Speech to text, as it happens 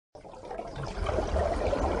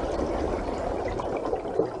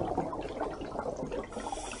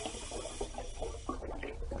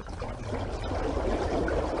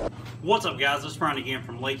What's up, guys? This is Brian again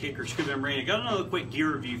from LakeHickoryScuba and Marina. Got another quick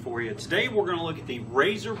gear review for you. Today we're going to look at the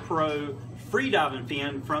Razor Pro freediving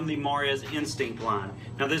fin from the Maria's Instinct line.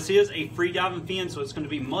 Now this is a freediving fin, so it's going to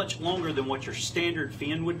be much longer than what your standard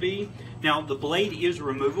fin would be. Now the blade is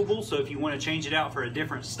removable, so if you want to change it out for a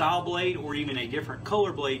different style blade or even a different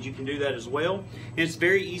color blade, you can do that as well. And it's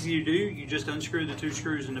very easy to do. You just unscrew the two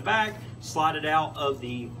screws in the back, slide it out of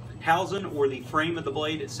the housing or the frame of the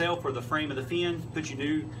blade itself or the frame of the fin, put your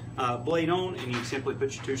new blade on, and you simply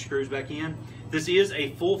put your two screws back in. This is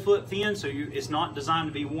a full foot fin, so it's not designed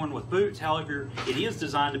to be worn with boots. However, it is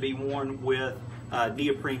designed to be worn with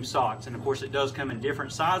neoprene socks, and of course it does come in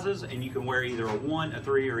different sizes, and you can wear either a 1, a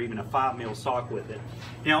 3, or even a 5 mil sock with it.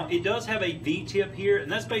 Now it does have a V-tip here,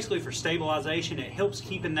 and that's basically for stabilization. It helps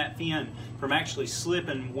keeping that fin from actually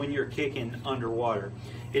slipping when you're kicking underwater.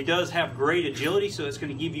 It does have great agility, so it's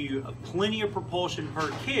going to give you plenty of propulsion per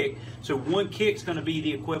kick. So one kick's going to be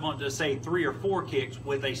the equivalent to, say, 3 or 4 kicks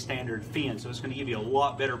with a standard fin. So it's going to give you a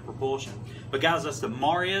lot better propulsion. But guys, that's the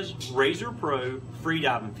Maria's Razor Pro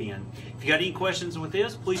freediving fin. If you got any questions with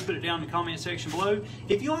this, please put it down in the comment section below.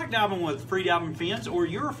 If you like diving with freediving fins, or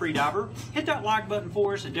you're a freediver, hit that like button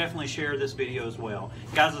for us and definitely share this video as well.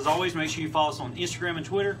 Guys, as always, make sure you follow us on Instagram and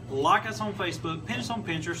Twitter, like us on Facebook, pin us on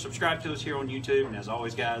Pinterest, subscribe to us here on YouTube, and as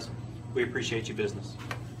always, guys, we appreciate your business.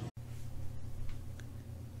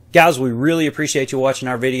 Guys, we really appreciate you watching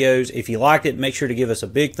our videos. If you liked it, make sure to give us a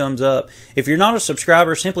big thumbs up. If you're not a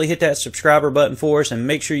subscriber, simply hit that subscriber button for us and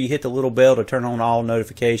make sure you hit the little bell to turn on all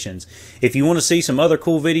notifications. If you want to see some other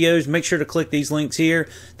cool videos, make sure to click these links here.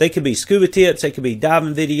 They could be scuba tips, they could be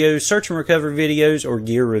diving videos, search and recovery videos, or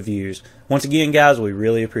gear reviews. Once again, guys, we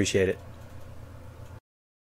really appreciate it.